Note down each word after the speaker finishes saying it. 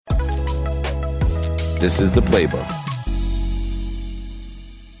This is the playbook.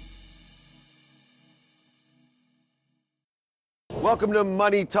 Welcome to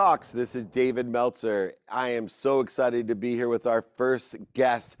Money Talks. This is David Meltzer. I am so excited to be here with our first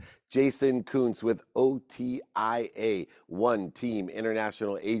guest, Jason Kuntz with OTIA, One Team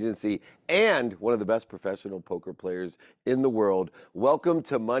International Agency, and one of the best professional poker players in the world. Welcome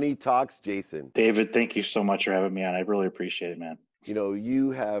to Money Talks, Jason. David, thank you so much for having me on. I really appreciate it, man. You know,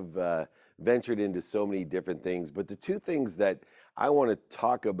 you have ventured into so many different things, but the two things that I want to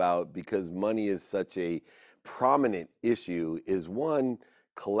talk about, because money is such a prominent issue, is one,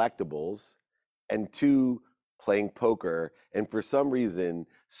 collectibles, and two, playing poker. And for some reason,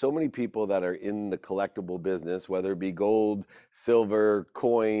 so many people that are in the collectible business, whether it be gold, silver,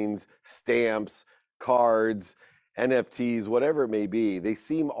 coins, stamps, cards, NFTs, whatever it may be, they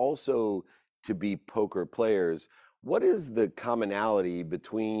seem also to be poker players. What is the commonality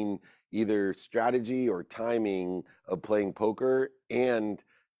between either strategy or timing of playing poker and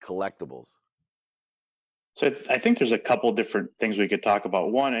collectibles? So I think there's a couple different things we could talk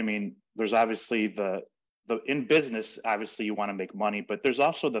about. One, I mean, there's obviously the in business, obviously you want to make money, but there's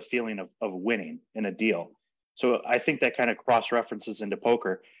also the feeling of winning in a deal. So I think that kind of cross references into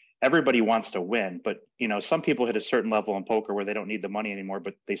poker. Everybody wants to win, but some people hit a certain level in poker where they don't need the money anymore,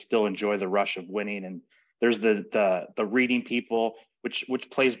 but they still enjoy the rush of winning. And there's the reading people, which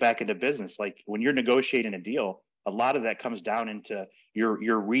plays back into business. Like when you're negotiating a deal, a lot of that comes down into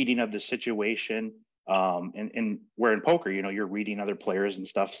your reading of the situation. And where in poker, you're reading other players and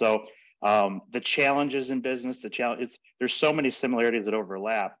stuff. So the challenges in business, there's so many similarities that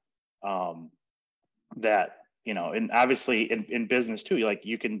overlap that, and obviously in business too, like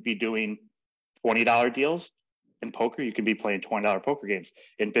you can be doing $20 deals. In poker, you can be playing $20 poker games.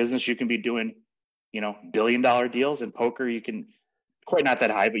 In business, you can be doing, $1 billion deals. In poker, you can quite not that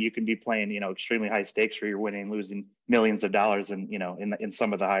high, but you can be playing, extremely high stakes where you're winning, losing millions of dollars in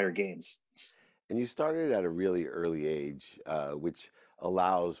some of the higher games. And you started at a really early age, which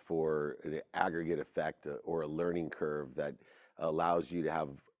allows for an aggregate effect or a learning curve that allows you to have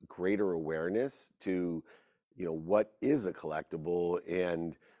greater awareness to, what is a collectible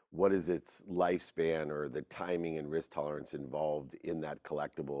and what is its lifespan or the timing and risk tolerance involved in that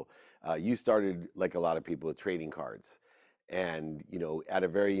collectible. You started, like a lot of people, with trading cards. And, at a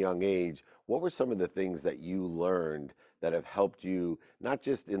very young age, what were some of the things that you learned that have helped you, not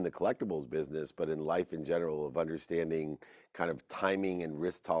just in the collectibles business, but in life in general, of understanding kind of timing and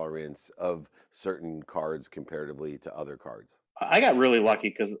risk tolerance of certain cards comparatively to other cards? I got really lucky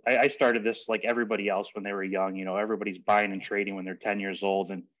because I started this like everybody else when they were young. Everybody's buying and trading when they're 10 years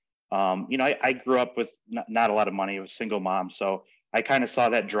old. And, I grew up with not a lot of money. I was a single mom. So I kind of saw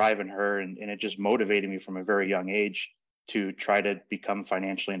that drive in her, and it just motivated me from a very young age to try to become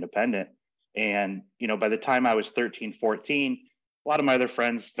financially independent. And, by the time I was 13, 14, a lot of my other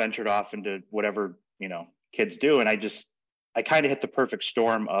friends ventured off into whatever, kids do. And I kind of hit the perfect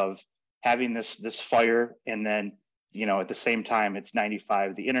storm of having this fire, and then at the same time, it's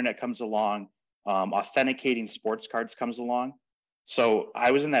 95. The internet comes along, authenticating sports cards comes along. So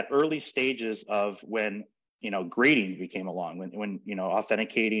I was in that early stages of when, grading became along, when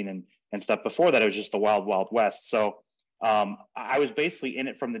authenticating and stuff. Before that, it was just the wild, wild west. So I was basically in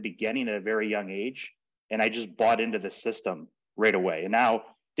it from the beginning at a very young age, and I just bought into the system right away. And now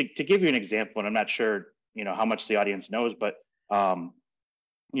to give you an example, and I'm not sure, how much the audience knows, but,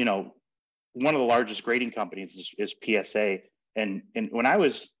 one of the largest grading companies is PSA. And when I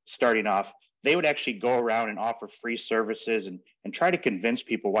was starting off, they would actually go around and offer free services and try to convince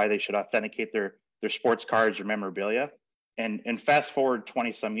people why they should authenticate their sports cards or memorabilia. And fast forward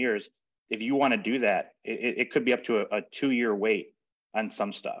 20 some years, if you want to do that, it could be up to a 2-year wait on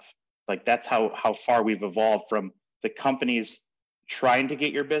some stuff. Like that's how far we've evolved from the companies trying to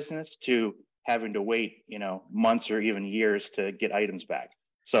get your business to having to wait, months or even years to get items back.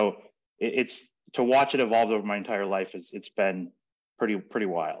 So it's to watch it evolve over my entire life. It's been pretty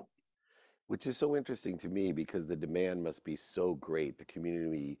wild. Which is so interesting to me because the demand must be so great. The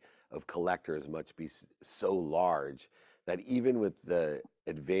community of collectors must be so large that even with the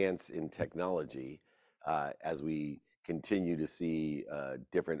advance in technology, as we continue to see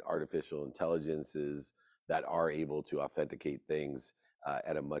different artificial intelligences that are able to authenticate things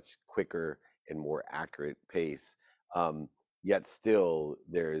at a much quicker and more accurate pace, um, yet still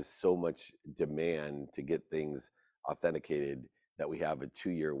there is so much demand to get things authenticated that we have a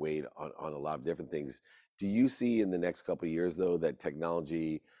 2-year wait on a lot of different things. Do you see in the next couple of years, though, that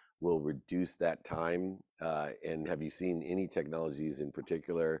technology will reduce that time? And have you seen any technologies in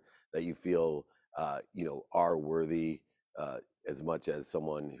particular that you feel, are worthy as much as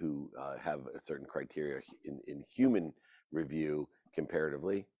someone who have a certain criteria in human review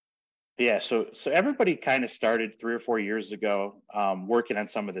comparatively? Yeah, so everybody kind of started 3 or 4 years ago, working on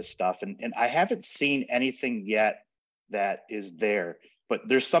some of this stuff, and I haven't seen anything yet that is there. But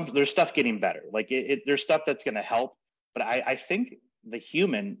there's stuff getting better. Like there's stuff that's going to help. But I think the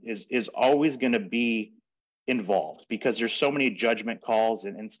human is always going to be involved because there's so many judgment calls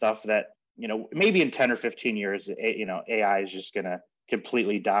and stuff that maybe in 10 or 15 years, AI is just going to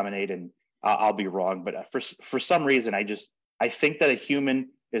completely dominate, and I'll be wrong. But for some reason, I think that a human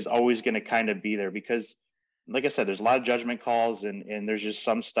is always going to kind of be there because, like I said, there's a lot of judgment calls, and there's just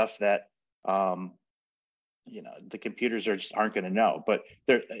some stuff that um, the computers aren't going to know. But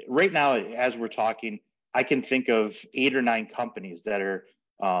there, right now, as we're talking, I can think of 8 or 9 companies that are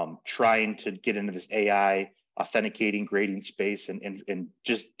trying to get into this AI authenticating grading space and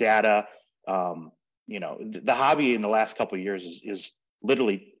just data. The hobby in the last couple of years is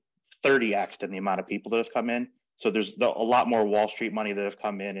literally 30x in the amount of people that have come in. So there's a lot more Wall Street money that have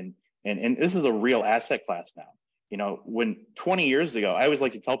come in, and this is a real asset class now. When 20 years ago, I always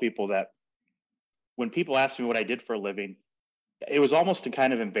like to tell people that when people ask me what I did for a living, it was almost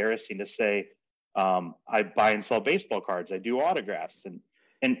kind of embarrassing to say I buy and sell baseball cards, I do autographs,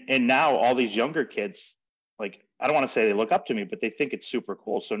 and now all these younger kids, like, I don't want to say they look up to me, but they think it's super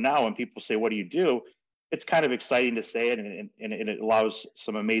cool. So now when people say, "What do you do?" It's kind of exciting to say it, and it allows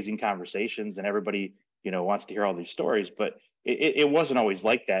some amazing conversations, and everybody wants to hear all these stories. But it wasn't always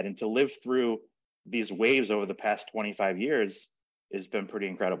like that, and to live through these waves over the past 25 years has been pretty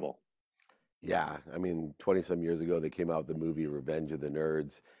incredible. Yeah, I mean, 20 some years ago they came out with the movie Revenge of the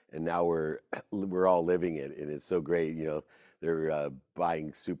Nerds, and now we're we're all living it, and it's so great. They're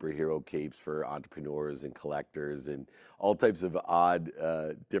buying superhero capes for entrepreneurs and collectors and all types of odd,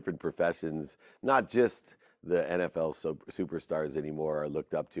 different professions. Not just the NFL superstars anymore are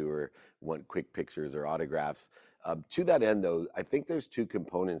looked up to or want quick pictures or autographs. To that end, though, I think there's two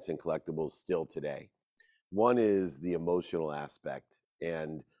components in collectibles still today. One is the emotional aspect,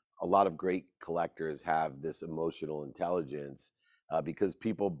 and a lot of great collectors have this emotional intelligence because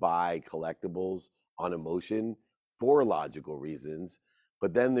people buy collectibles on emotion for logical reasons.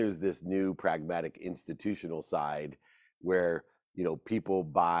 But then there's this new pragmatic institutional side where people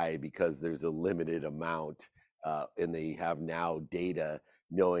buy because there's a limited amount, and they have now data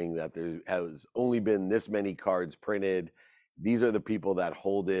knowing that there has only been this many cards printed. These are the people that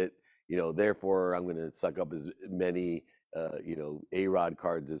hold it, therefore I'm going to suck up as many, A-Rod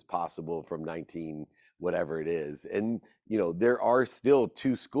cards as possible from 19, whatever it is. And, there are still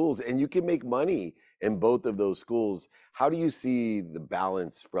two schools and you can make money in both of those schools. How do you see the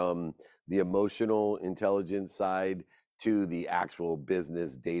balance from the emotional intelligence side to the actual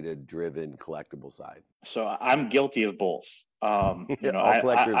business data driven collectible side? So I'm guilty of both. All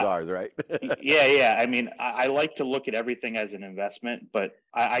collectors are, right? Yeah, yeah. I mean, I like to look at everything as an investment, but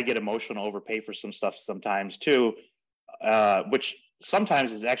I get emotional, overpay for some stuff sometimes too, which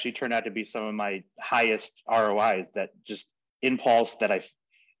sometimes has actually turned out to be some of my highest ROIs. That just impulse that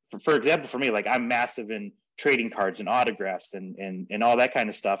for example, for me, like, I'm massive in trading cards and autographs and all that kind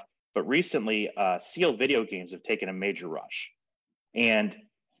of stuff. But recently, sealed video games have taken a major rush, and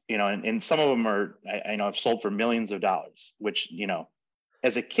and some of them are, I know, I've sold for millions of dollars, which,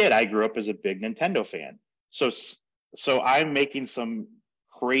 as a kid, I grew up as a big Nintendo fan. So I'm making some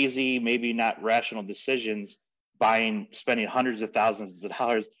crazy, maybe not rational decisions, spending hundreds of thousands of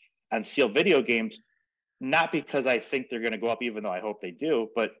dollars on sealed video games, not because I think they're going to go up, even though I hope they do,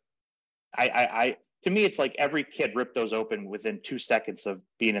 but to me, it's like every kid ripped those open within 2 seconds of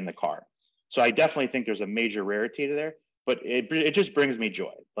being in the car. So I definitely think there's a major rarity to there, but it just brings me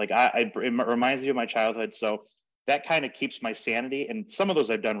joy. Like, it reminds me of my childhood. So that kind of keeps my sanity. And some of those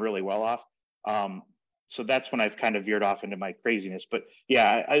I've done really well off. Um, so that's when I've kind of veered off into my craziness. But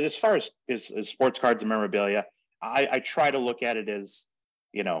yeah, as far as sports cards and memorabilia, I try to look at it as,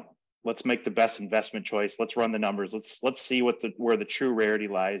 you know, let's make the best investment choice. Let's run the numbers. Let's see where the true rarity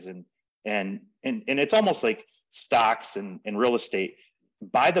lies. And it's almost like stocks and real estate.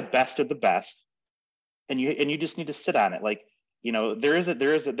 Buy the best of the best, and you just need to sit on it. Like, there is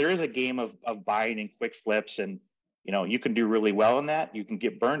a game of buying in quick flips, and you can do really well in that. You can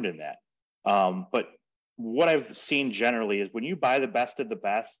get burned in that. But what I've seen generally is when you buy the best of the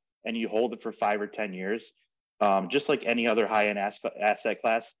best and you hold it for 5 or 10 years, just like any other high end asset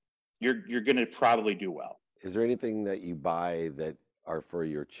class, you're going to probably do well. Is there anything that you buy that are for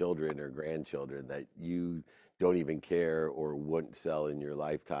your children or grandchildren that you don't even care or wouldn't sell in your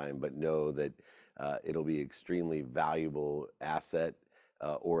lifetime, but know that it'll be extremely valuable asset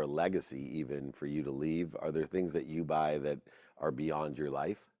or a legacy even for you to leave? Are there things that you buy that are beyond your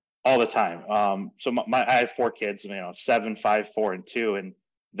life? all the time. So I have 4 kids, 7, 5, 4, and 2, and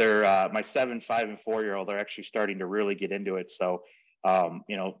they're my 7, 5, and 4 year old are actually starting to really get into it. So,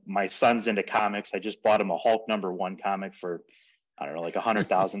 my son's into comics. I just bought him a Hulk #1 comic for, I don't know, like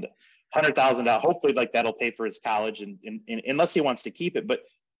 $100,000. Hopefully, like that'll pay for his college, and unless he wants to keep it. But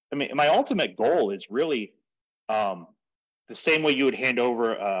I mean, my ultimate goal is really um, the same way you would hand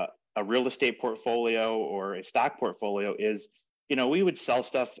over a real estate portfolio or a stock portfolio is, we would sell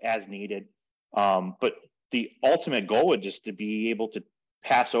stuff as needed. But the ultimate goal would just to be able to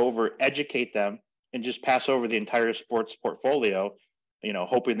pass over, educate them, and just pass over the entire sports portfolio,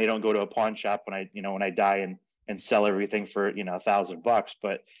 hoping they don't go to a pawn shop when I die and sell everything for, $1,000.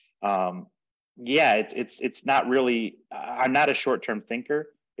 But yeah, it's not really, I'm not a short-term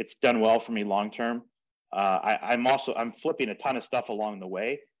thinker. It's done well for me long-term. I'm flipping a ton of stuff along the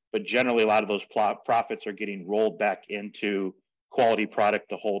way, but generally a lot of those profits are getting rolled back into quality product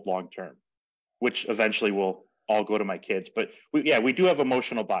to hold long term, which eventually will all go to my kids. But we do have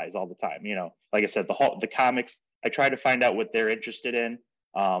emotional buys all the time. Like I said, the comics. I try to find out what they're interested in,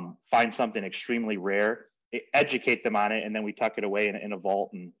 find something extremely rare, educate them on it, and then we tuck it away in a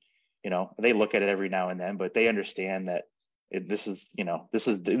vault. And they look at it every now and then, but they understand that this is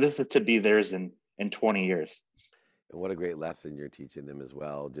to be theirs in 20 years. And what a great lesson you're teaching them as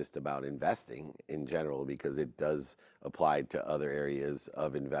well, just about investing in general, because it does apply to other areas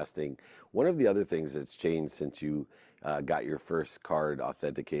of investing. One of the other things that's changed since you got your first card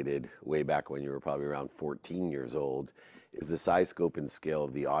authenticated way back when you were probably around 14 years old is the size, scope, and scale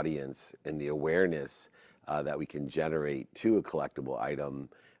of the audience and the awareness that we can generate to a collectible item,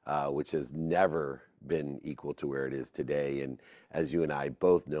 which has never been equal to where it is today. And as you and I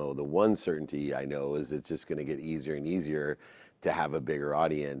both know, the one certainty I know is it's just going to get easier and easier to have a bigger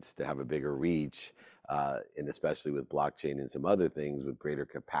audience, to have a bigger reach, and especially with blockchain and some other things with greater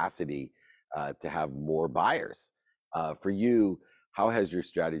capacity to have more buyers. For you, how has your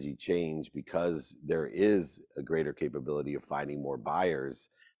strategy changed because there is a greater capability of finding more buyers,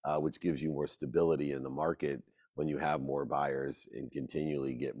 which gives you more stability in the market when you have more buyers and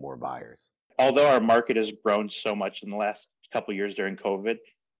continually get more buyers? Although our market has grown so much in the last couple of years during COVID,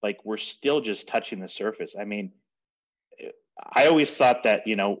 like we're still just touching the surface. I mean, I always thought that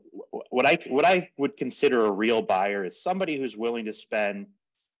what I would consider a real buyer is somebody who's willing to spend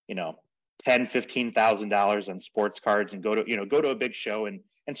you know $10,000, $15,000 on sports cards and go to a big show and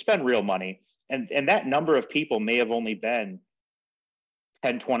spend real money. And that number of people may have only been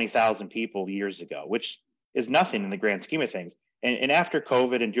 10, 20,000 people years ago, which is nothing in the grand scheme of things. And after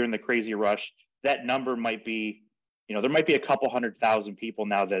COVID and during the crazy rush, that number might be, there might be a couple 100,000 people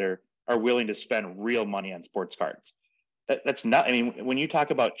now that are willing to spend real money on sports cards. That's not, I mean, when you talk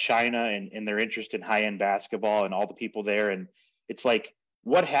about China and their interest in high end basketball and all the people there, and it's like,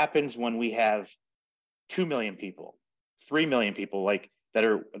 what happens when we have 2 million people, 3 million people like that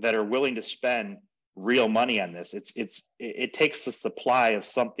are willing to spend real money on this? It takes the supply of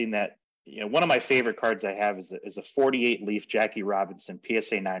something that, one of my favorite cards I have is a 48 leaf Jackie Robinson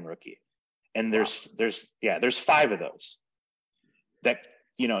PSA 9 rookie. And Wow. there's 5 of those that,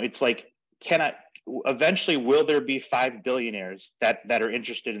 it's like, can I eventually, will there be 5 billionaires that are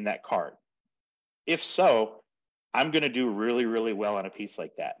interested in that card? If so, I'm going to do really, really well on a piece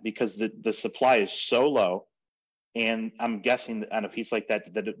like that because the supply is so low. And I'm guessing on a piece like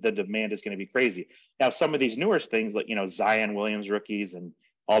that, the demand is going to be crazy. Now, some of these newer things, like, Zion Williams rookies and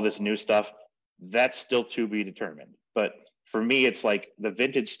all this new stuff, that's still to be determined. But for me, it's like the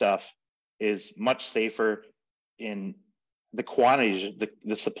vintage stuff is much safer in the quantities,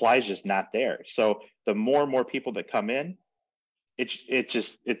 the supply is just not there. So the more and more people that come in, it's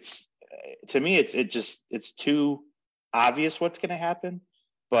to me, it's too obvious what's going to happen,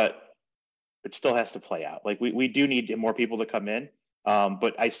 but it still has to play out. Like we do need more people to come in,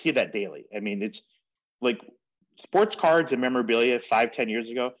 but I see that daily. I mean, it's like sports cards and memorabilia 5, 10 years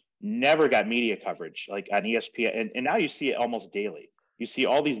ago never got media coverage like on ESPN, and now you see it almost daily. You see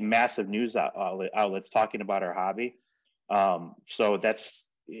all these massive news outlets talking about our hobby. So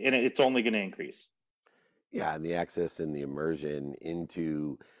and it's only going to increase. Yeah, and the access and the immersion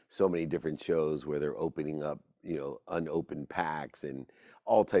into so many different shows where they're opening up, unopened packs and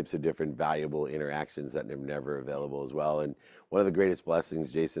all types of different valuable interactions that are never available as well. And one of the greatest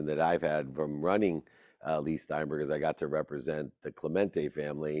blessings, Jason, that I've had from running Lee Steinberg is I got to represent the Clemente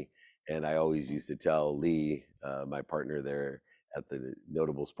family. And I always used to tell Lee, my partner there at the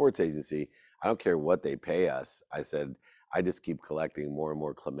notable sports agency, I don't care what they pay us. I said, I just keep collecting more and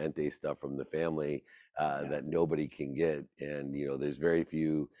more Clemente stuff from the family Yeah. that nobody can get. And, there's very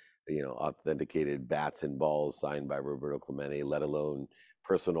few authenticated bats and balls signed by Roberto Clemente, let alone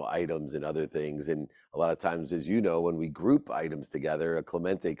personal items and other things. And a lot of times, as you know, when we group items together, a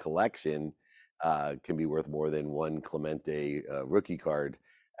Clemente collection can be worth more than one Clemente rookie card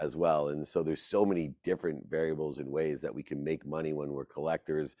as well. And so there's so many different variables and ways that we can make money when we're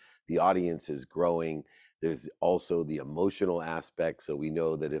collectors. The audience is growing. There's also the emotional aspect. So we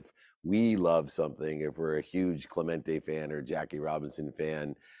know that if we love something, if we're a huge Clemente fan or Jackie Robinson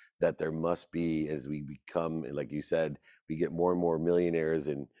fan, that there must be, as we become, like you said, we get more and more millionaires,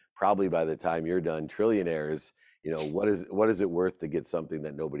 and probably by the time you're done, trillionaires. What is it worth to get something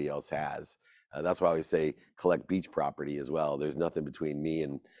that nobody else has? That's why I always say collect beach property as well. There's nothing between me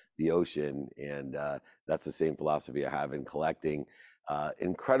and the ocean, and that's the same philosophy I have in collecting.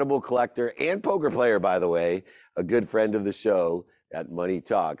 Incredible collector and poker player, by the way, a good friend of the show at Money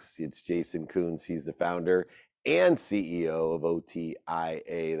Talks. It's Jason Coons. He's the founder and CEO of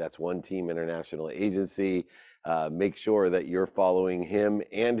OTIA. That's One Team International Agency. Make sure that you're following him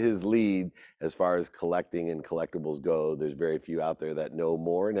and his lead as far as collecting and collectibles go. There's very few out there that know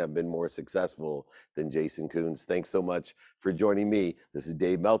more and have been more successful than Jason Coons. Thanks so much for joining me. This is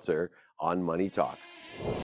Dave Meltzer on Money Talks.